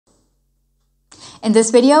In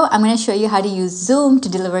this video, I'm going to show you how to use Zoom to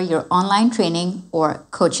deliver your online training or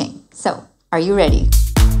coaching. So, are you ready?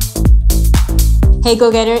 Hey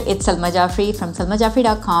go-getter, it's Salma Jafri from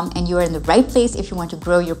salmajafri.com, and you are in the right place if you want to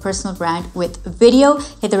grow your personal brand with video.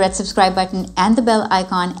 Hit the red subscribe button and the bell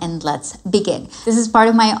icon, and let's begin. This is part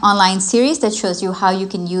of my online series that shows you how you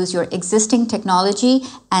can use your existing technology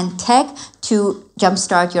and tech to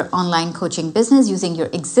jumpstart your online coaching business using your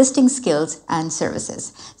existing skills and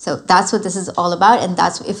services. So that's what this is all about, and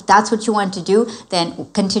if that's what you want to do,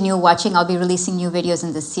 then continue watching. I'll be releasing new videos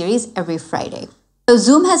in this series every Friday. So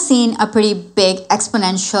Zoom has seen a pretty big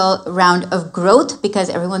exponential round of growth because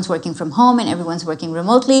everyone's working from home and everyone's working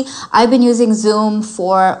remotely. I've been using Zoom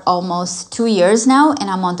for almost 2 years now, and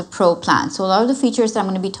I'm on the Pro plan. So a lot of the features that I'm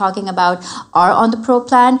going to be talking about are on the Pro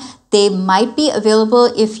plan. They might be available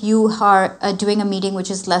if you are doing a meeting which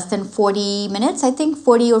is less than 40 minutes. I think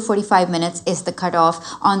 40 or 45 minutes is the cutoff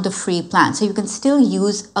on the free plan. So you can still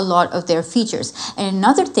use a lot of their features. And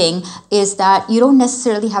another thing is that you don't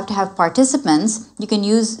necessarily have to have participants. You can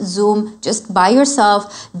use Zoom just by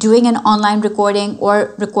yourself, doing an online recording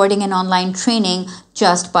or recording an online training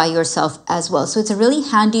just by yourself as well. So it's a really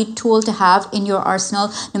handy tool to have in your arsenal,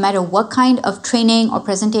 no matter what kind of training or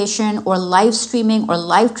presentation or live streaming or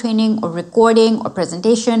live training or recording or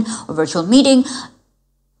presentation or virtual meeting.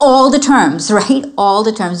 All the terms, right? All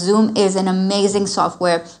the terms. Zoom is an amazing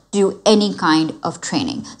software to do any kind of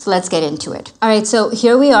training. So let's get into it. All right, so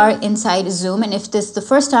here we are inside Zoom, and if this is the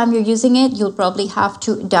first time you're using it, you'll probably have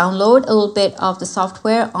to download a little bit of the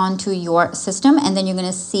software onto your system, and then you're going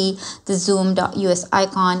to see the zoom.us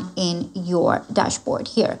icon in your dashboard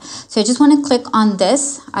here. So I just want to click on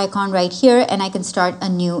this icon right here, and I can start a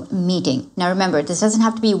new meeting. Now remember, this doesn't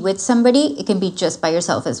have to be with somebody. It can be just by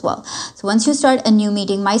yourself as well. So once you start a new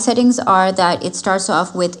meeting, my settings are that it starts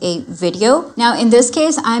off with a video. Now in this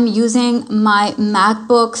case, I'm using my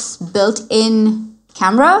MacBook's built-in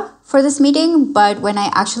camera for this meeting, but when I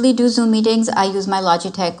actually do Zoom meetings, I use my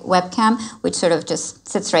Logitech webcam, which sort of just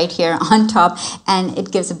sits right here on top, and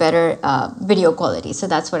it gives a better video quality. So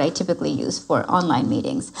that's what I typically use for online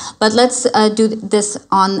meetings. But let's do this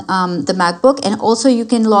on the MacBook, and also you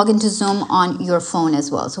can log into Zoom on your phone as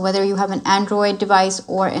well. So whether you have an Android device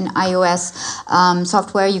or an iOS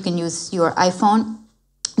software, you can use your iPhone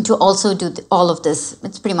to also do all of this.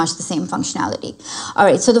 It's pretty much the same functionality. All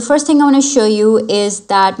right, so the first thing I want to show you is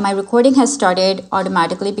that my recording has started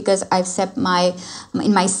automatically because I've set in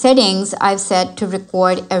my settings, I've set to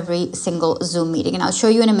record every single Zoom meeting. And I'll show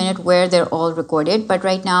you in a minute where they're all recorded. But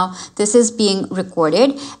right now, this is being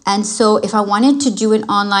recorded. And so if I wanted to do an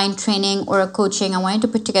online training or a coaching, I wanted to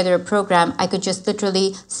put together a program, I could just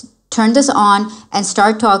literally turn this on and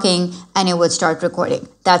start talking, and it would start recording.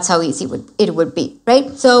 That's how easy it would be, right?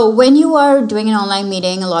 So when you are doing an online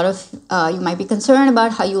meeting, a lot of you might be concerned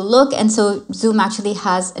about how you look, and so Zoom actually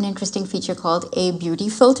has an interesting feature called a beauty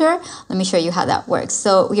filter. Let me show you how that works.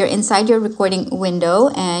 So you're inside your recording window,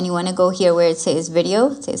 and you want to go here where it says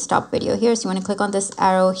video. It says stop video here. So you want to click on this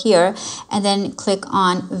arrow here, and then click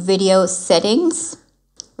on video settings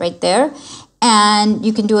right there. And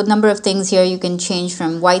you can do a number of things here. You can change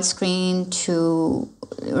from widescreen to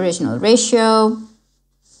original ratio.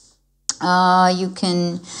 You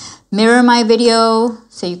can mirror my video,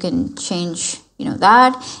 so you can change,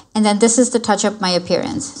 that. And then this is to touch up my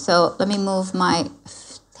appearance. So let me move my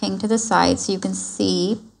thing to the side so you can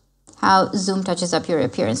see how Zoom touches up your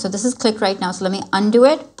appearance. So this is clicked right now. So let me undo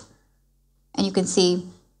it, and you can see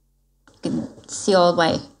all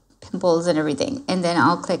my pimples and everything. And then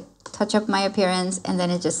I'll click touch up my appearance, and then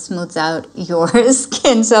it just smooths out your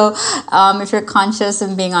skin. So if you're conscious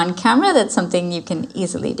of being on camera, that's something you can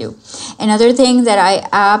easily do. Another thing that I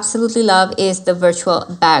absolutely love is the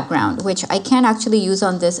virtual background, which I can't actually use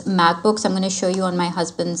on this MacBook. So I'm going to show you on my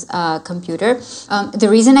husband's computer. The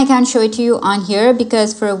reason I can't show it to you on here,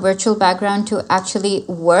 because for a virtual background to actually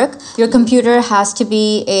work, your computer has to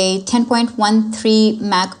be a 10.13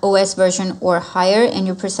 Mac OS version or higher, and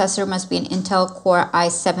your processor must be an Intel Core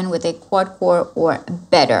i7 with a quad core or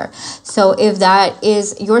better. So if that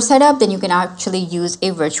is your setup, then you can actually use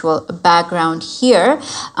a virtual background here.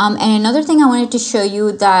 And another thing I wanted to show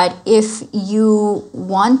you, that if you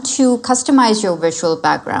want to customize your virtual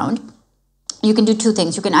background, you can do two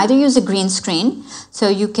things. You can either use a green screen, so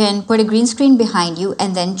you can put a green screen behind you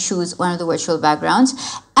and then choose one of the virtual backgrounds.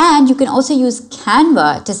 And you can also use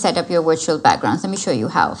Canva to set up your virtual backgrounds. Let me show you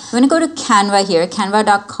how. You want to go to Canva here,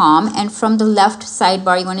 canva.com, and from the left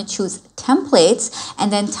sidebar, you want to choose templates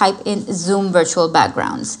and then type in Zoom virtual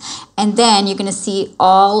backgrounds. And then you're going to see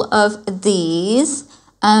all of these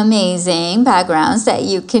amazing backgrounds that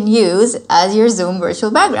you can use as your Zoom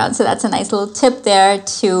virtual background. So that's a nice little tip there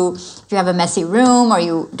to, if you have a messy room or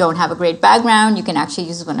you don't have a great background, you can actually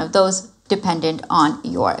use one of those dependent on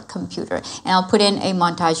your computer. And I'll put in a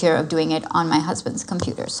montage here of doing it on my husband's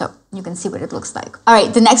computer so you can see what it looks like. All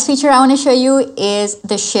right, the next feature I want to show you is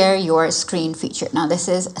the share your screen feature. Now this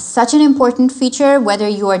is such an important feature whether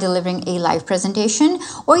you are delivering a live presentation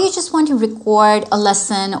or you just want to record a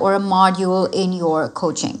lesson or a module in your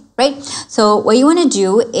coaching, right? So what you want to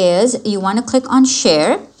do is you want to click on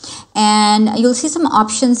share, and you'll see some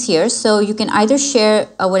options here. So you can either share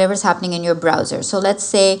whatever's happening in your browser. So let's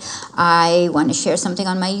say I want to share something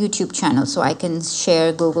on my YouTube channel. So I can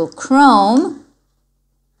share Google Chrome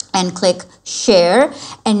and click share,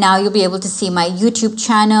 and now you'll be able to see my YouTube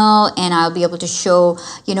channel, and I'll be able to show,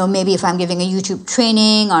 you know, maybe if I'm giving a YouTube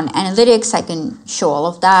training on analytics, I can show all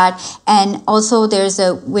of that. And also there's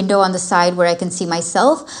a window on the side where I can see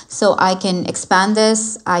myself, so I can expand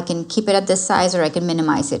this, I can keep it at this size, or I can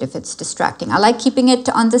minimize it if it's distracting. I like keeping it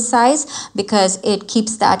on this size because it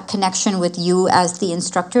keeps that connection with you as the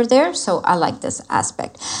instructor there, so I like this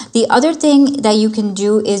aspect. The other thing that you can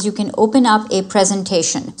do is you can open up a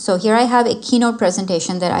presentation. So here I have a keynote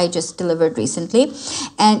presentation that I just delivered recently.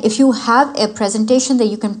 And if you have a presentation that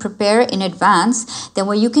you can prepare in advance, then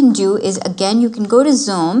what you can do is, again, you can go to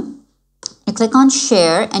Zoom, you click on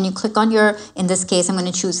share, and you click on your, in this case, I'm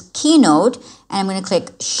going to choose keynote, and I'm going to click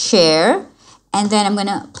share, and then I'm going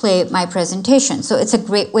to play my presentation. So it's a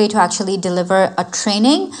great way to actually deliver a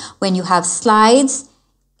training when you have slides.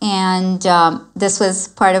 And this was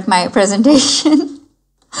part of my presentation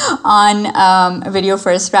on video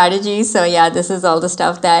first strategy. So yeah, this is all the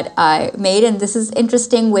stuff that I made, and this is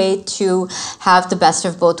interesting way to have the best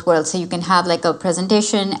of both worlds. So you can have like a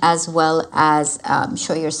presentation as well as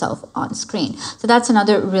show yourself on screen. So that's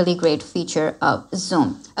another really great feature of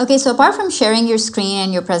Zoom. Okay, so apart from sharing your screen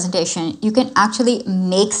and your presentation, you can actually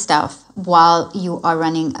make stuff while you are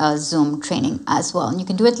running a Zoom training as well. And you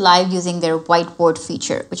can do it live using their Whiteboard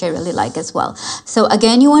feature, which I really like as well. So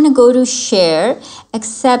again, you want to go to share,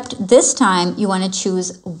 except this time you want to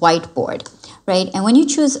choose Whiteboard, right? And when you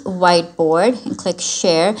choose Whiteboard and click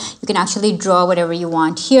share, you can actually draw whatever you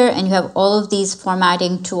want here, and you have all of these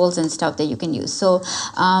formatting tools and stuff that you can use. So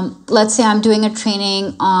let's say I'm doing a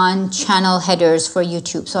training on channel headers for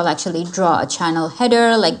YouTube. So I'll actually draw a channel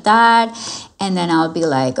header like that. And then I'll be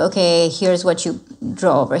like, okay, here's what you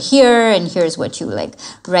draw over here, and here's what you like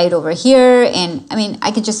write over here. And I mean,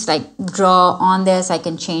 I can just like draw on this. I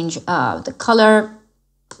can change the color.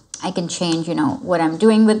 I can change, you know, what I'm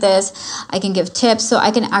doing with this. I can give tips, so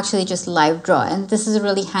I can actually just live draw. And this is a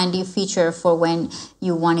really handy feature for when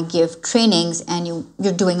you want to give trainings and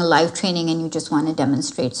you're doing a live training and you just want to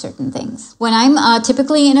demonstrate certain things. When I'm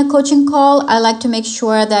typically in a coaching call, I like to make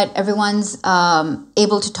sure that everyone's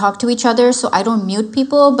able to talk to each other, so I don't mute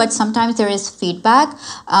people, but sometimes there is feedback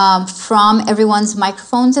from everyone's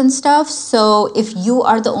microphones and stuff. So if you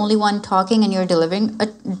are the only one talking and you're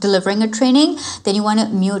delivering a training, then you want to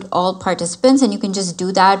mute all participants, and you can just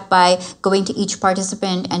do that by going to each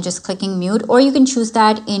participant and just clicking mute, or you can choose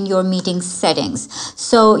that in your meeting settings.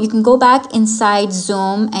 So you can go back inside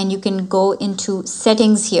Zoom and you can go into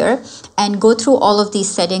settings here and go through all of these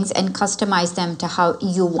settings and customize them to how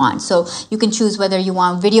you want. So you can choose whether you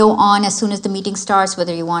want video on as soon as the meeting starts,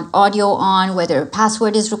 whether you want audio on, whether a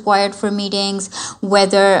password is required for meetings,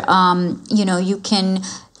 whether you know, you can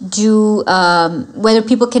do whether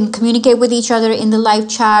people can communicate with each other in the live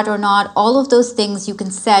chat or not. All of those things you can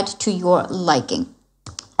set to your liking.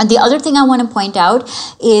 And the other thing I want to point out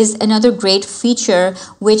is another great feature,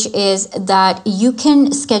 which is that you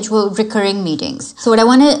can schedule recurring meetings. So what I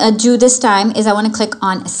want to do this time is I want to click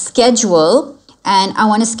on schedule, and I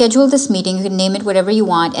want to schedule this meeting. You can name it whatever you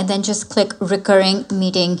want, and then just click recurring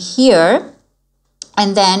meeting here.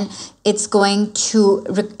 And then it's going to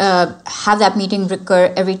have that meeting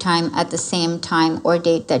recur every time at the same time or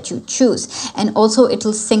date that you choose. And also it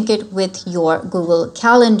will sync it with your Google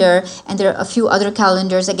Calendar. And there are a few other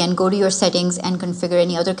calendars. Again, go to your settings and configure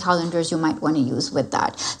any other calendars you might want to use with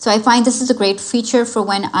that. So I find this is a great feature for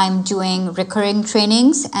when I'm doing recurring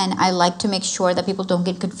trainings, and I like to make sure that people don't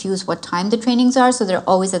get confused what time the trainings are. So they're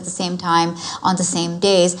always at the same time on the same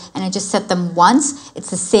days. And I just set them once. It's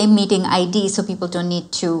the same meeting ID, so people don't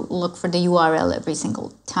need to look for the URL every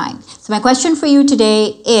single time. So my question for you today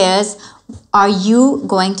is, Are you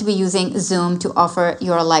going to be using Zoom to offer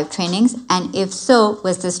your live trainings? And if so,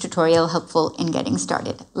 was this tutorial helpful in getting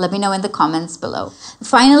started? Let me know in the comments below.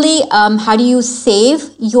 Finally, how do you save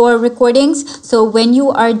your recordings? So when you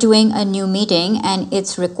are doing a new meeting and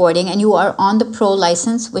it's recording and you are on the Pro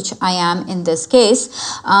license, which I am in this case,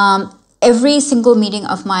 every single meeting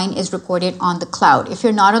of mine is recorded on the cloud. If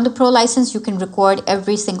you're not on the Pro license, you can record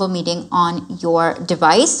every single meeting on your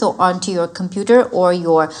device, so onto your computer or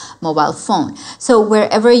your mobile phone. So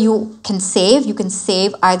wherever you can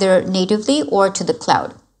save either natively or to the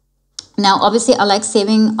cloud. Now, obviously, I like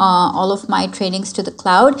saving all of my trainings to the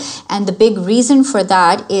cloud. And the big reason for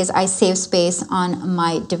that is I save space on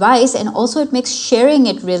my device. And also, it makes sharing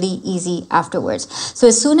it really easy afterwards. So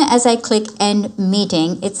as soon as I click End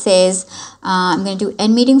Meeting, it says, I'm going to do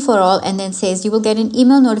End Meeting for all, and then says you will get an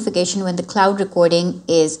email notification when the cloud recording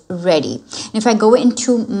is ready. And if I go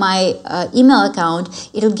into my email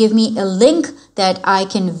account, it'll give me a link that I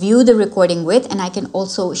can view the recording with, and I can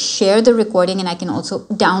also share the recording, and I can also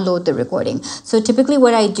download the recording. So typically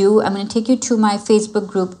what I do, I'm going to take you to my Facebook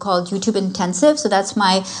group called YouTube Intensive. So that's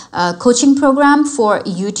my coaching program for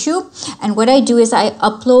YouTube. And what I do is I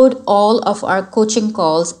upload all of our coaching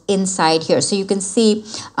calls inside here. So you can see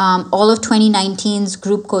all of 2019's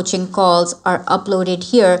group coaching calls are uploaded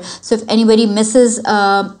here. So if anybody misses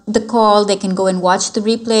the call, they can go and watch the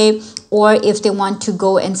replay. Or if they want to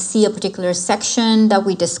go and see a particular section that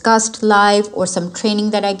we discussed live or some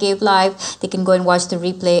training that I gave live, they can go and watch the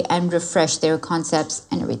replay and refresh their concepts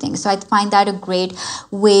and everything. So I find that a great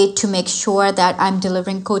way to make sure that I'm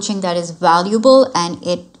delivering coaching that is valuable and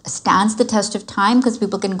it stands the test of time, because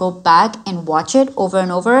people can go back and watch it over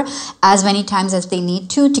and over as many times as they need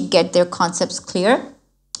to get their concepts clear.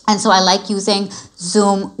 And so I like using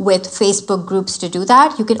Zoom with Facebook groups to do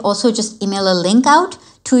that. You can also just email a link out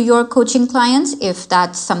to your coaching clients. If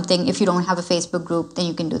that's something, if you don't have a Facebook group, then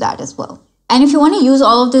you can do that as well. And if you want to use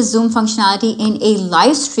all of this Zoom functionality in a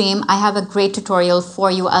live stream, I have a great tutorial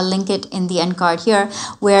for you. I'll link it in the end card here,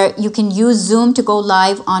 where you can use Zoom to go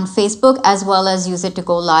live on Facebook as well as use it to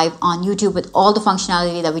go live on YouTube with all the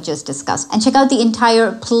functionality that we just discussed. And check out the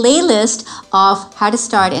entire playlist of how to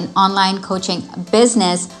start an online coaching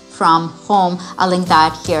business from home. I'll link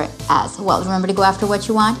that here as well. Remember to go after what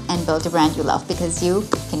you want and build a brand you love, because you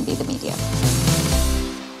can be the media.